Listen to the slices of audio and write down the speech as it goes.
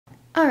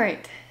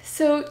Alright,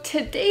 so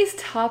today's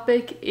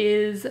topic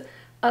is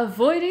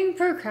avoiding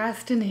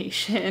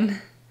procrastination.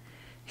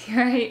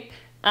 Right?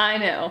 I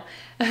know.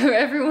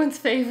 Everyone's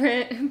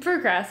favorite,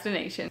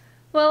 procrastination.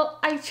 Well,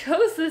 I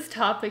chose this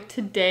topic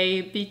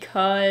today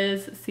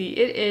because, see,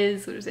 it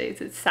is, what is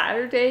it? It's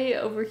Saturday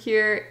over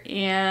here,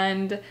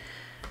 and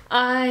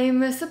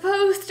I'm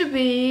supposed to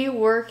be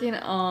working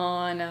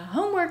on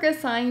homework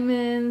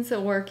assignments,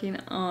 working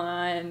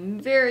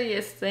on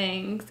various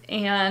things,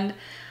 and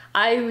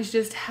I was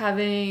just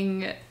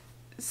having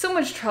so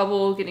much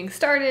trouble getting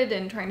started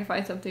and trying to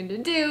find something to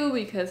do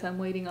because I'm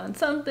waiting on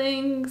some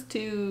things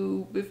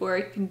before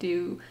I can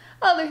do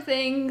other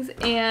things.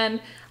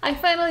 And I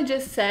finally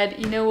just said,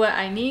 you know what,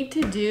 I need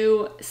to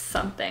do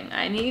something.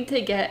 I need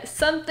to get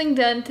something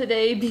done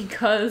today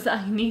because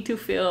I need to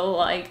feel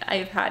like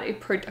I've had a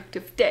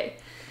productive day.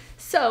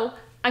 So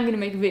I'm gonna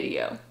make a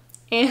video.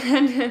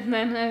 And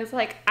then I was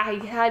like, I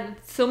had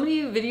so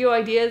many video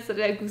ideas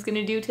that I was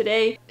gonna do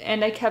today,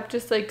 and I kept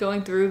just like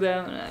going through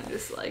them, and I'm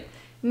just like,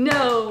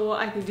 no,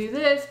 I could do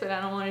this, but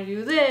I don't want to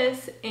do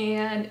this.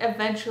 And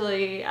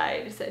eventually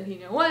I just said, you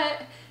know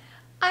what,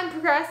 I'm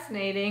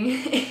procrastinating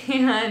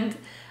and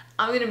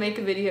I'm gonna make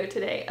a video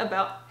today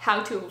about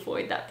how to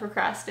avoid that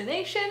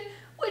procrastination,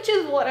 which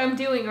is what I'm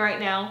doing right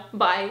now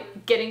by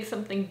getting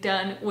something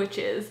done, which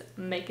is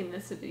making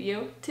this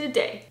video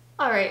today.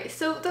 Alright,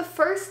 so the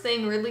first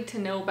thing really to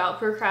know about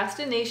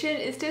procrastination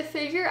is to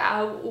figure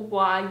out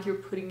why you're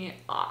putting it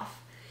off.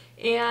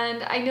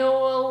 And I know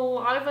a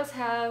lot of us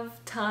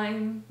have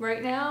time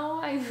right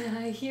now. I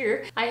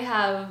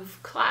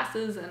have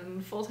classes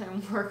and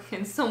full-time work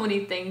and so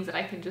many things that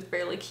I can just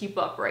barely keep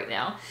up right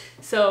now.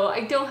 So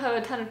I don't have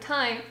a ton of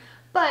time.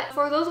 But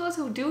for those of us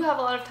who do have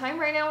a lot of time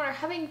right now and are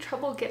having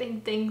trouble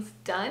getting things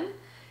done,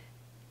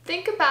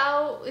 think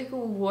about like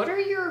what are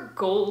your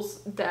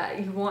goals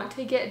that you want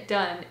to get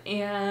done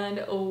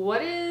and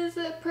what is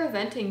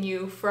preventing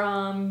you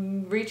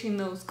from reaching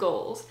those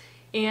goals.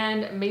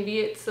 And maybe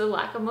it's a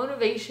lack of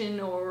motivation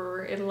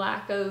or a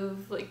lack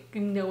of like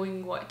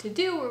knowing what to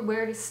do or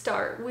where to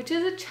start, which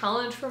is a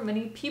challenge for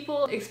many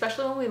people,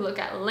 especially when we look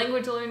at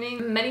language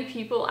learning. Many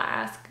people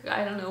ask,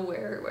 I don't know,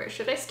 where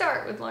should I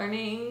start with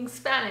learning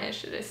Spanish?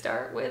 Should I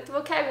start with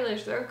vocabulary?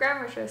 Should I start with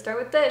grammar? Should I start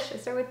with this? Should I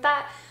start with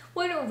that?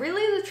 When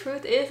really the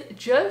truth is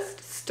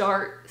just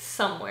start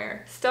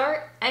somewhere.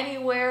 Start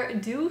anywhere,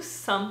 do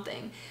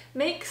something.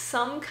 Make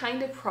some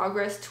kind of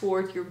progress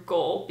towards your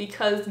goal,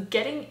 because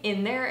getting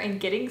in there and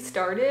getting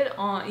started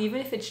on, even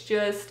if it's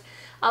just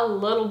a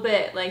little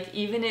bit, like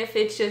even if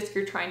it's just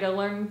you're trying to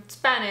learn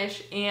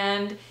Spanish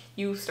and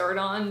you start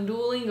on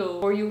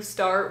Duolingo, or you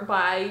start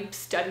by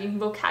studying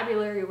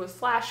vocabulary with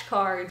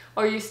flashcards,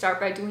 or you start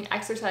by doing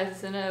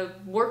exercises in a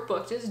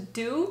workbook, just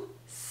do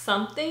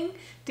something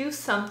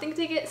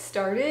to get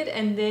started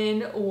and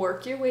then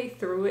work your way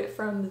through it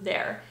from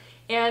there.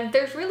 And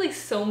there's really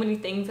so many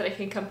things that I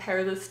can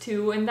compare this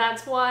to, and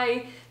that's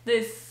why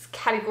this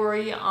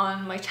category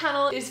on my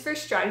channel is for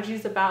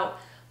strategies about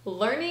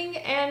learning,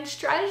 and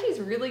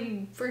strategies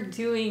really for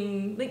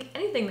doing like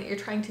anything that you're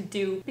trying to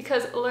do,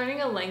 because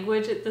learning a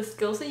language, the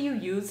skills that you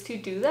use to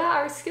do that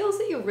are skills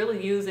that you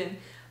really use in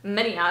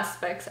many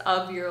aspects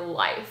of your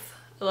life,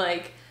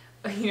 like,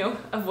 you know,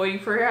 avoiding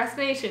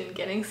procrastination,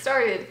 getting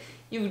started.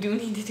 You do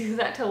need to do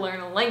that to learn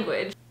a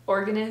language.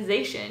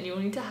 Organization, you'll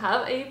need to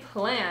have a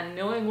plan,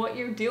 knowing what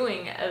you're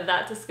doing.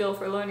 That's a skill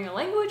for learning a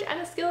language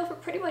and a skill for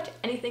pretty much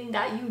anything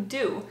that you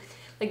do.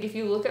 Like if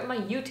you look at my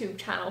YouTube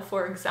channel,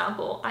 for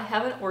example, I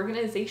have an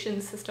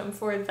organization system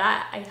for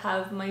that. I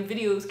have my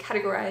videos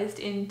categorized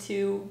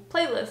into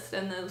playlists,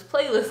 and those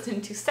playlists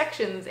into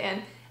sections,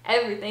 and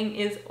everything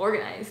is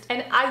organized.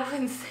 And I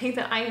wouldn't say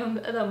that I am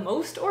the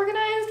most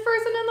organized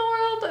person in the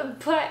world,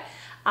 but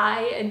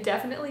I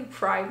definitely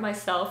pride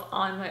myself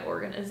on my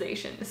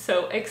organization.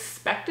 So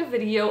expect a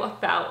video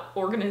about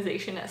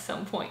organization at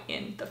some point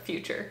in the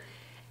future.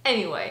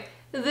 Anyway,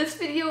 this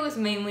video is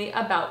mainly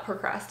about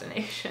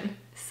procrastination.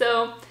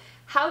 So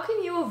how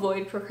can you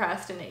avoid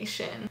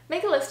procrastination?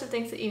 Make a list of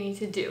things that you need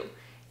to do.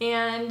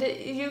 And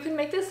you can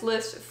make this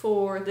list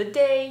for the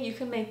day, you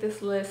can make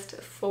this list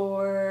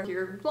for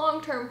your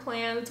long-term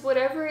plans,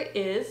 whatever it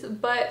is,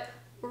 but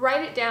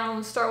write it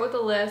down, start with a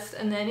list,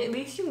 and then at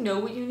least you know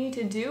what you need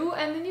to do,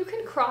 and then you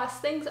can cross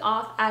things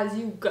off as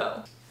you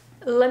go.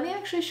 Let me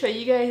actually show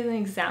you guys an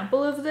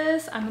example of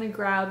this. I'm gonna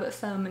grab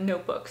some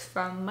notebooks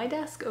from my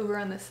desk over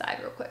on this side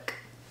real quick.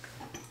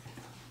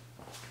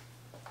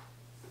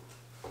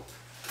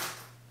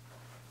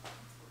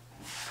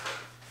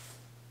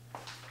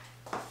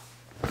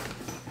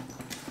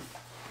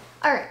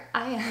 Alright,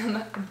 I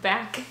am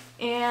back,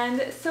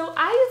 and so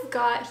I've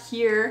got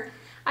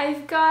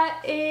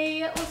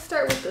let's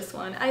start with this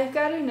one. I've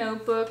got a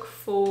notebook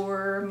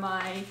for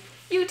my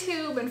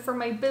YouTube and for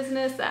my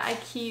business that I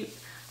keep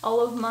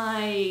all of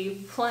my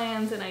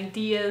plans and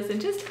ideas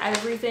and just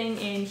everything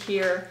in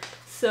here.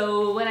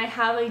 So when I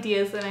have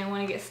ideas that I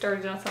want to get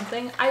started on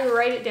something, I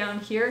write it down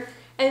here,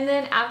 and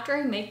then after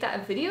I make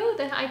that video,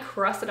 then I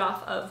cross it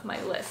off of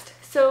my list.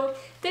 So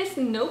this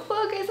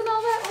notebook isn't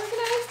all that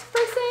organized per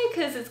se,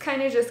 because it's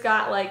kind of just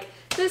got like,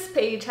 this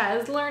page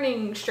has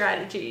learning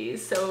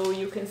strategies. So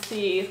you can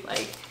see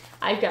like,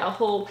 I've got a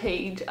whole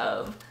page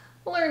of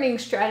learning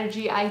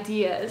strategy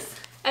ideas.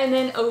 And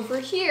then over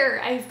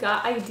here, I've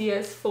got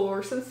ideas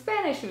for some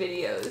Spanish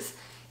videos.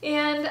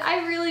 And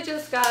I really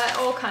just got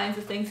all kinds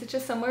of things. It's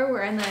just somewhere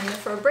where, and then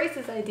for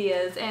braces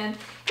ideas, and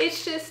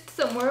it's just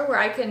somewhere where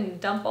I can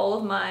dump all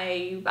of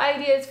my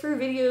ideas for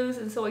videos,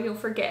 and so I don't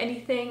forget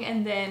anything.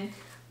 And then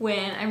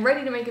when I'm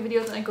ready to make a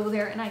video, then I go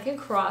there and I can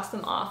cross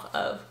them off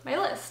of my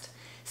list.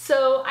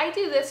 So I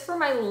do this for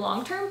my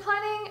long-term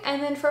planning,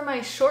 and then for my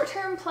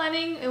short-term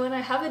planning, and when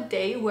I have a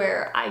day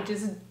where I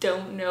just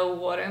don't know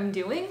what I'm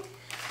doing,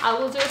 I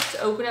will just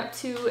open up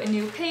to a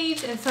new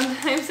page, and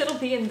sometimes it'll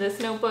be in this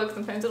notebook,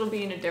 sometimes it'll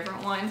be in a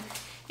different one.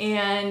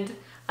 And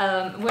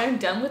when I'm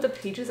done with the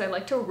pages, I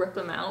like to rip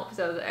them out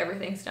so that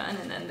everything's done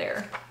and then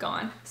they're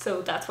gone.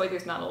 So that's why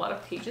there's not a lot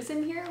of pages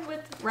in here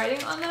with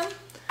writing on them.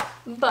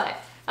 But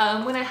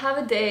when I have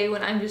a day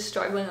when I'm just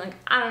struggling, like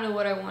I don't know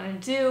what I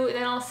want to do,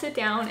 then I'll sit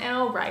down and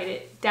I'll write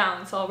it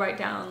down. So I'll write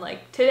down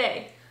like,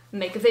 today,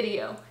 make a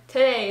video.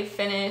 Today,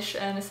 finish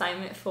an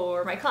assignment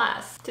for my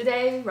class.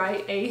 Today,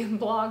 write a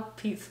blog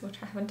piece, which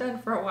I haven't done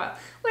for a while.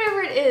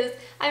 Whatever it is,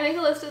 I make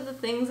a list of the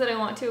things that I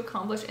want to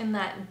accomplish in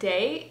that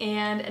day,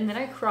 and then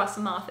I cross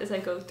them off as I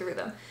go through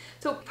them.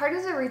 So part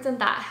of the reason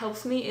that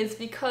helps me is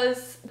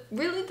because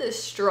really the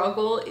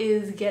struggle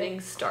is getting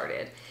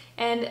started.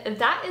 And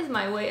that is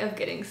my way of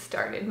getting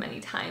started many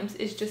times,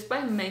 is just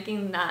by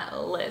making that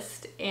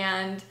list.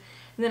 And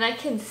then I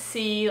can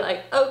see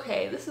like,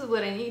 okay, this is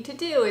what I need to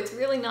do. It's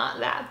really not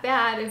that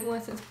bad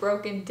once it's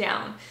broken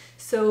down.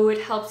 So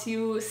it helps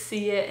you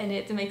see it, and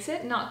it makes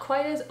it not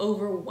quite as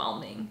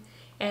overwhelming.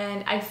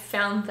 And I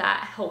found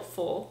that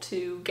helpful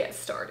to get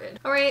started.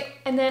 All right,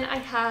 and then I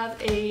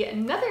have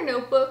another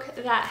notebook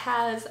that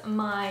has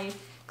my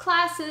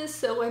classes.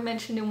 So I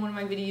mentioned in one of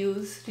my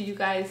videos to you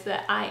guys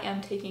that I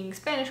am taking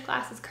Spanish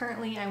classes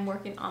currently. I'm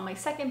working on my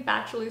second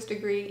bachelor's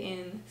degree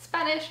in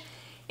Spanish.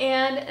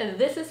 And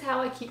this is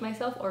how I keep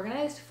myself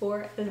organized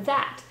for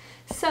that.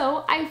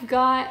 So I've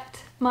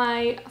got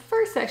my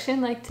first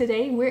section, like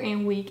today we're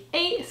in week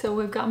 8, so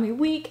we've got my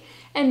week,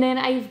 and then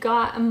I've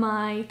got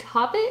my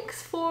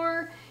topics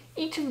for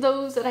each of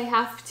those that I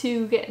have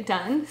to get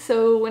done.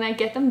 So when I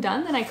get them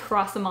done, then I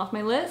cross them off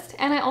my list,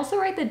 and I also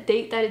write the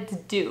date that it's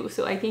due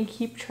so I can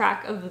keep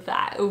track of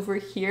that over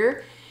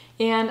here.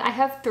 And I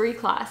have 3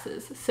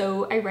 classes.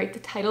 So I write the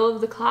title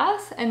of the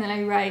class, and then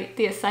I write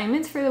the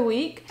assignments for the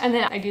week, and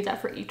then I do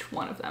that for each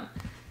one of them.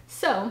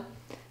 So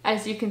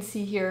as you can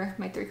see here,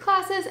 my 3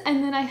 classes,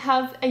 and then I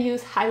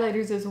use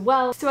highlighters as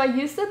well. So I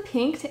use the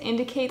pink to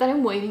indicate that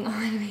I'm waiting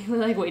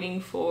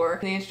for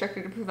the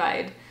instructor to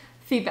provide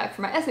feedback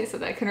for my essay so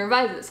that I can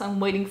revise it. So I'm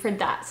waiting for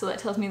that. So that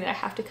tells me that I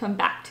have to come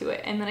back to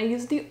it. And then I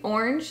use the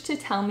orange to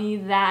tell me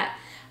that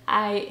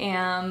I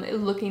am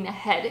looking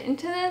ahead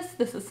into this.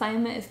 This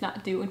assignment is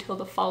not due until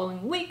the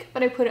following week,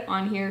 but I put it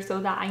on here so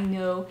that I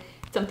know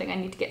it's something I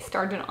need to get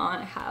started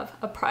on. I have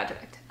a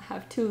project. I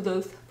have 2 of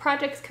those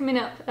projects coming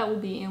up that will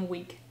be in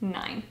week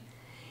 9.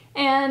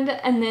 And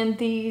then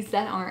these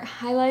that aren't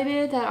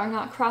highlighted, that are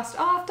not crossed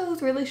off,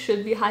 those really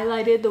should be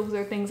highlighted. Those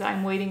are things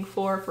I'm waiting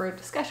for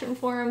discussion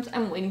forums.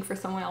 I'm waiting for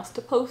someone else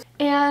to post.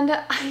 And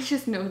I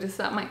just noticed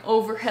that my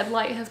overhead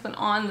light has been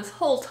on this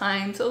whole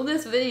time, so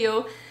this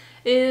video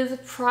is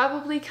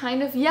probably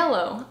kind of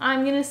yellow.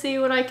 I'm gonna see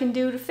what I can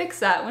do to fix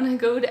that when I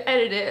go to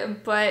edit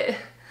it, but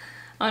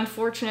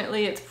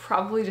unfortunately it's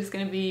probably just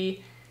gonna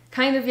be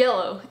kind of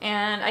yellow.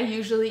 And I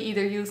usually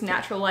either use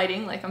natural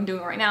lighting like I'm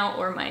doing right now,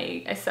 or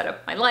I set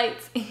up my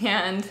lights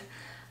and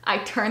I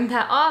turned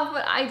that off,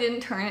 but I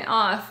didn't turn it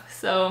off.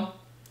 So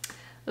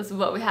this is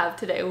what we have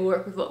today. We'll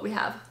work with what we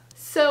have.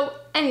 So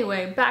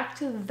anyway, back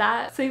to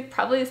that. So you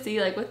probably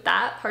see, like with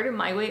that, part of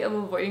my way of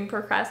avoiding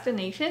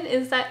procrastination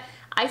is that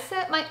I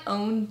set my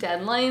own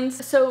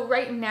deadlines. So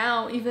right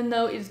now, even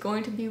though it's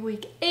going to be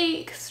week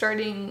 8,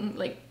 starting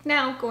like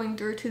now, going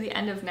through to the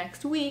end of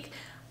next week,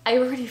 I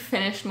already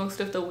finished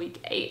most of the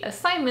week 8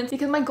 assignments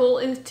because my goal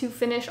is to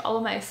finish all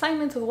of my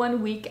assignments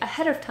 1 week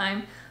ahead of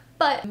time.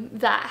 But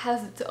that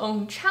has its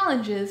own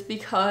challenges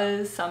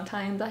because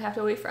sometimes I have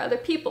to wait for other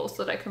people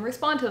so that I can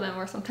respond to them,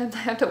 or sometimes I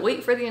have to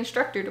wait for the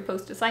instructor to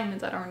post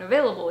assignments that aren't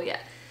available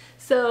yet.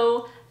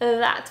 So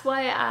that's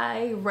why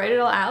I write it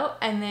all out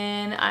and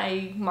then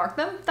I mark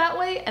them that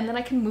way, and then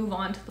I can move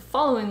on to the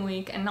following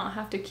week and not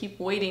have to keep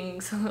waiting,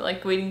 so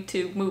like waiting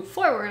to move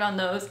forward on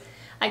those.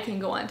 I can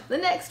go on to the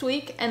next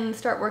week and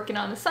start working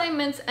on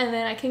assignments, and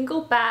then I can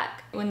go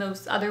back when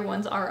those other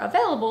ones are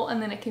available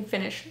and then I can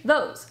finish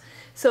those.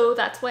 So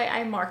that's why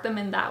I mark them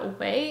in that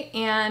way,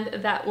 and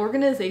that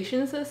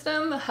organization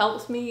system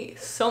helps me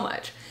so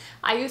much.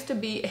 I used to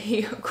be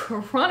a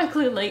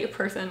chronically late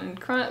person and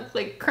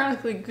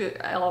chronically good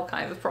at all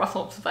kinds of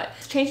problems, but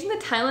changing the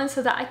timeline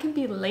so that I can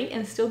be late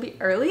and still be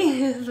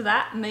early, if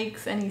that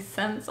makes any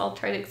sense, I'll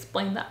try to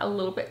explain that a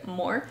little bit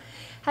more,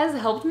 has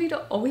helped me to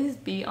always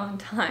be on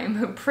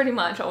time, pretty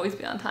much always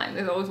be on time.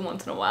 There's always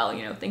once in a while,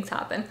 you know, things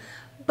happen.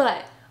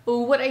 But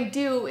what I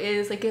do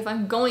is, like, if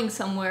I'm going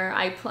somewhere,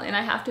 I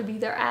have to be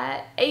there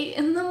at 8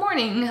 in the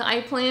morning.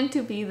 I plan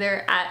to be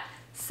there at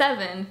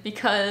 7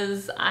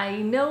 because I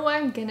know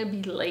I'm gonna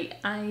be late.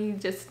 I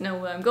just know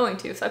what I'm going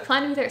to. So I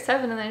plan to be there at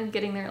 7 and then I'm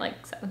getting there at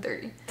like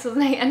 7:30. So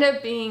then I end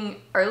up being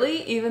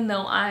early even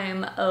though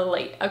I'm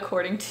late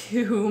according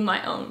to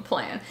my own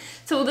plan.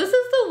 So this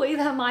is the way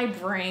that my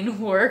brain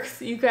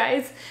works, you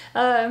guys.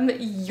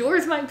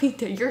 Yours might be,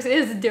 yours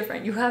is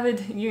different. You have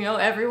it, you know,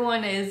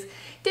 everyone is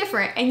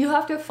different and you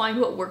have to find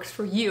what works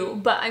for you.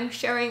 But I'm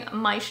sharing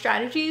my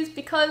strategies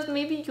because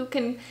maybe you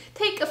can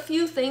take a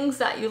few things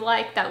that you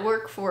like that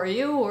work for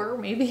you, or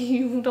maybe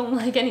you don't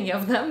like any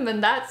of them,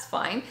 and that's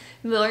fine.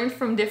 Learn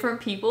from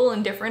different people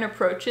and different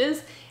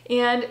approaches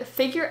and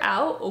figure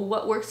out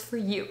what works for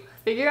you.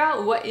 Figure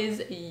out what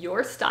is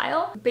your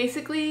style.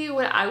 Basically,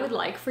 what I would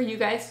like for you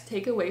guys to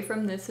take away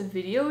from this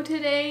video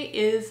today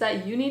is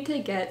that you need to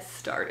get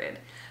started.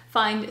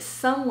 Find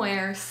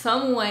somewhere,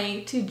 some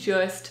way to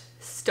just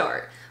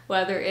start.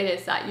 Whether it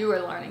is that you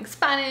are learning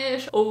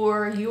Spanish,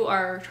 or you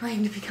are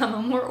trying to become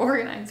a more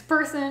organized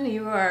person,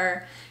 you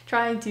are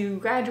trying to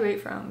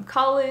graduate from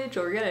college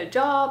or get a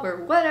job,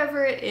 or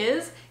whatever it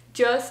is,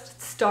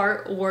 just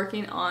start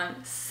working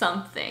on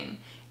something.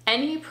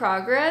 Any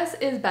progress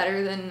is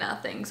better than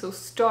nothing. So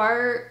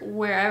start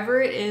wherever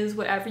it is,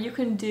 whatever you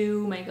can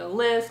do, make a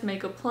list,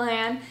 make a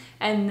plan,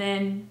 and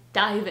then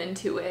dive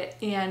into it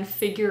and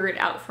figure it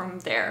out from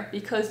there.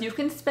 Because you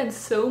can spend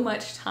so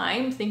much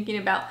time thinking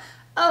about,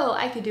 oh,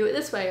 I could do it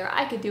this way, or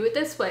I could do it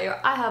this way,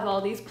 or I have all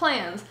these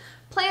plans.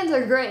 Plans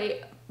are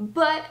great,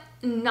 but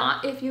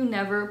not if you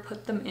never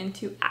put them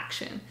into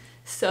action.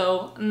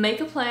 So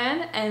make a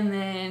plan and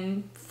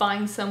then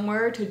find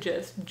somewhere to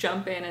just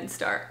jump in and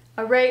start.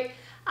 All right.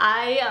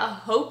 I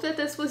hope that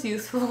this was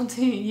useful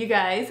to you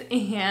guys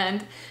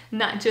and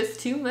not just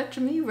too much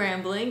of me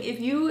rambling.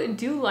 If you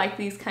do like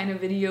these kind of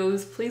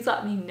videos, please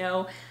let me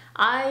know.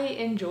 I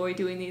enjoy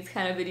doing these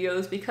kind of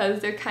videos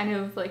because they're kind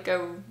of like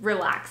a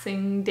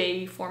relaxing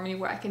day for me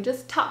where I can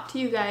just talk to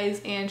you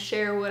guys and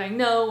share what I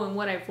know and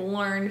what I've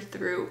learned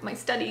through my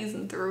studies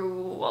and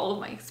through all of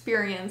my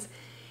experience.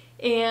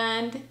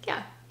 And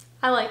yeah,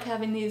 I like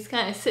having these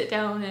kind of sit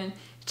down and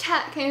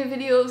chat kind of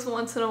videos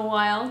once in a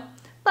while.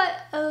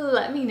 But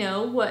let me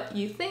know what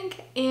you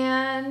think,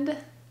 and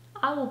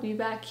I will be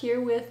back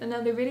here with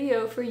another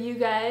video for you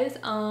guys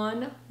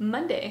on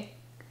Monday.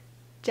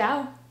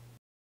 Ciao!